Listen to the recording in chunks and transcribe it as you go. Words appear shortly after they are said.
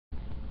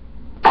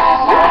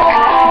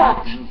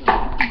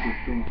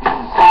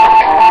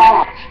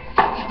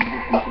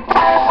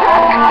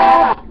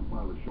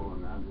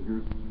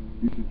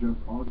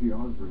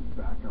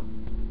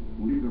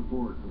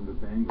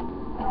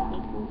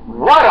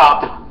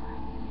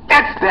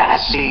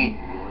Dashy,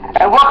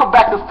 and welcome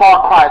back to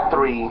Far Cry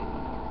 3.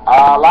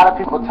 A lot of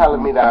people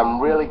telling me that I'm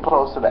really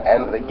close to the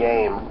end of the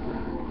game.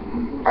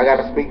 I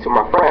gotta speak to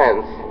my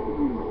friends.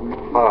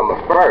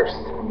 But first,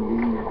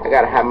 I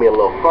gotta have me a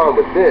little fun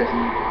with this.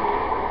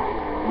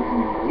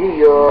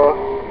 Yeah.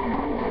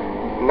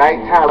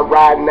 Nighttime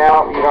riding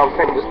out, you know what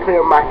I'm saying? Just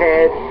clearing my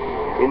head.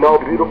 You know,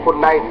 beautiful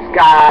night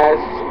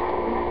skies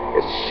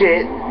and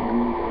shit.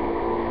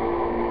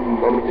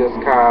 Let me just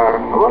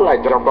kinda, I wanna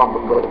like jump off a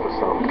cliff or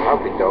something.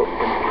 That'd be dope.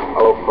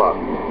 Oh fuck.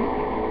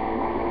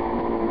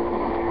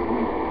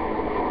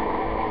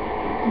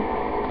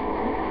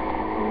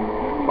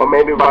 Or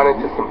maybe run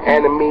into some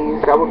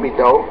enemies. That would be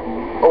dope.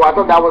 Oh, I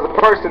thought that was a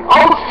person.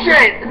 Oh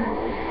shit!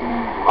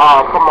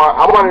 Oh, come on.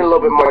 I wanted a little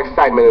bit more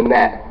excitement than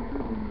that.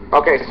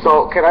 Okay,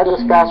 so can I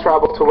just fast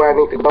travel to where I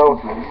need to go?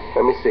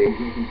 Let me see.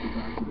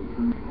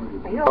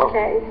 Are you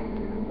okay?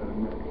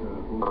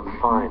 I'm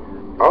fine.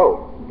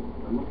 Oh.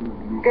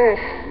 Good.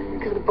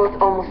 Because the boat's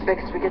almost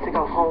fixed. We get to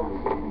go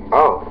home.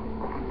 Oh.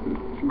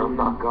 I'm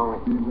not going.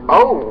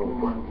 Oh.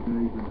 What?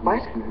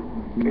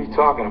 What are you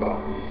talking about?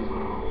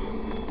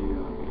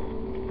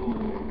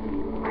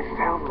 I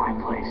found my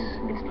place.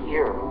 It's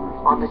here,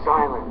 on this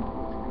island.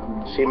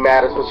 She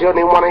mad as well. She don't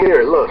even want to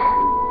hear it. Look.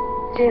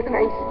 Jason,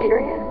 are you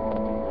serious?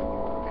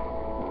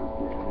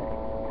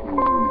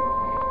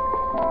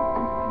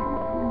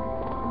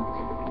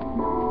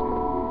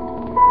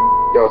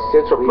 Yo,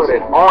 Citra put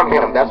it on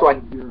him. That's why.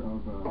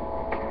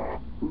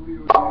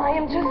 I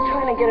am just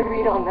trying to get a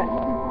read on this.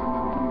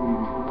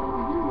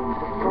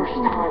 The first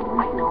time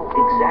I know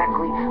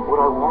exactly what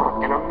I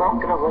want, and I'm not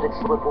gonna let it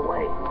slip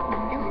away.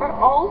 You are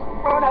all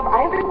grown up.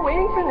 I've been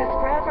waiting for this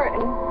forever,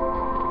 and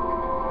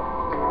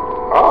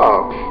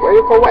Oh,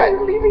 waiting for what?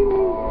 you're leaving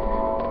me.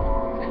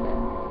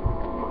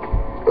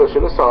 Oh, she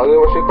was sorry.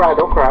 When she cried,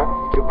 don't cry.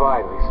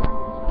 Goodbye, Lisa.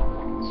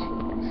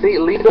 See,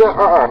 Lisa,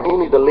 you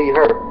need to lead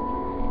her.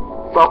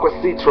 Fuck with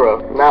Citra,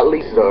 not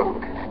Lisa.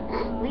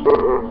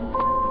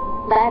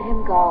 Let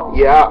him go.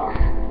 Yeah.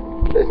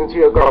 Listen to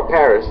your girl,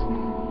 Paris.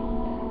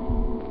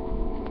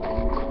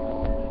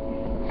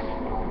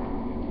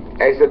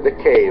 Exit the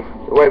cave.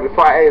 Wait,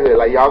 before I exit,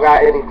 like, y'all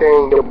got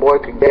anything your boy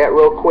could get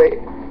real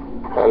quick?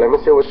 Let me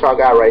see what y'all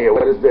got right here.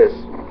 What is this?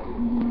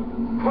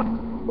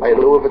 Like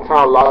Louis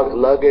Vuitton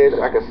luggage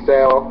I can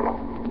sell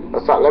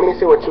or something. Let me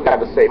see what you got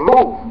to say.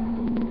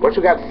 Move! What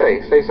you got to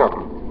say? Say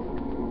something.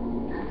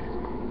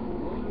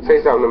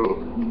 Say something to me.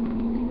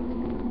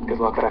 Good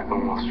luck back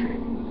on Wall Street.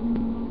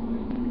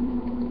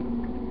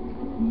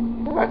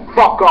 Like,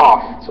 fuck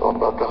off! It's all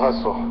about the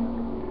hustle.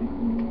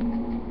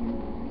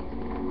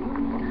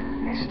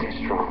 Hey, stay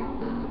strong.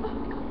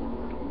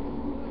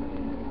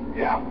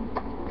 Yeah.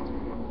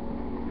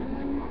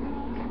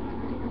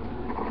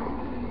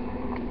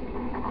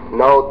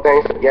 No,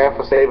 thanks again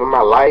for saving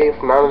my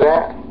life. None of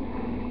that.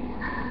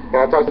 Can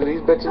I talk to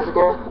these bitches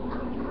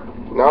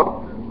again?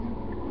 No?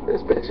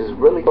 This bitch is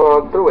really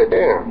going through it.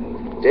 Damn.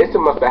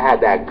 Jason must have had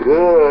that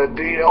good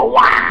deal.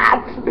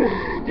 What?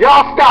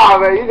 Y'all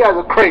stop, man. You guys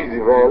are crazy,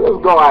 man. Let's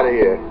go out of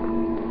here.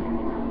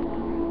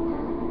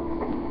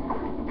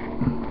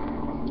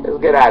 Let's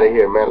get out of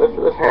here, man.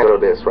 Let's handle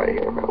this right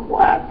here, man.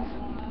 What?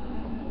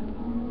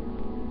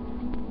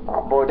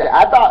 Oh boy,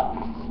 I thought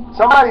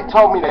somebody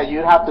told me that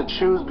you'd have to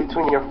choose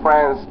between your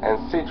friends and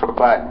Citra,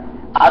 but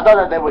I thought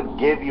that they would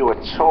give you a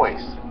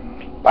choice.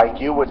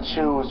 Like you would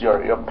choose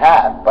your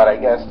path, but I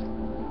guess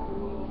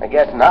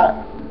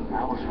not.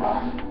 That was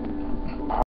rough.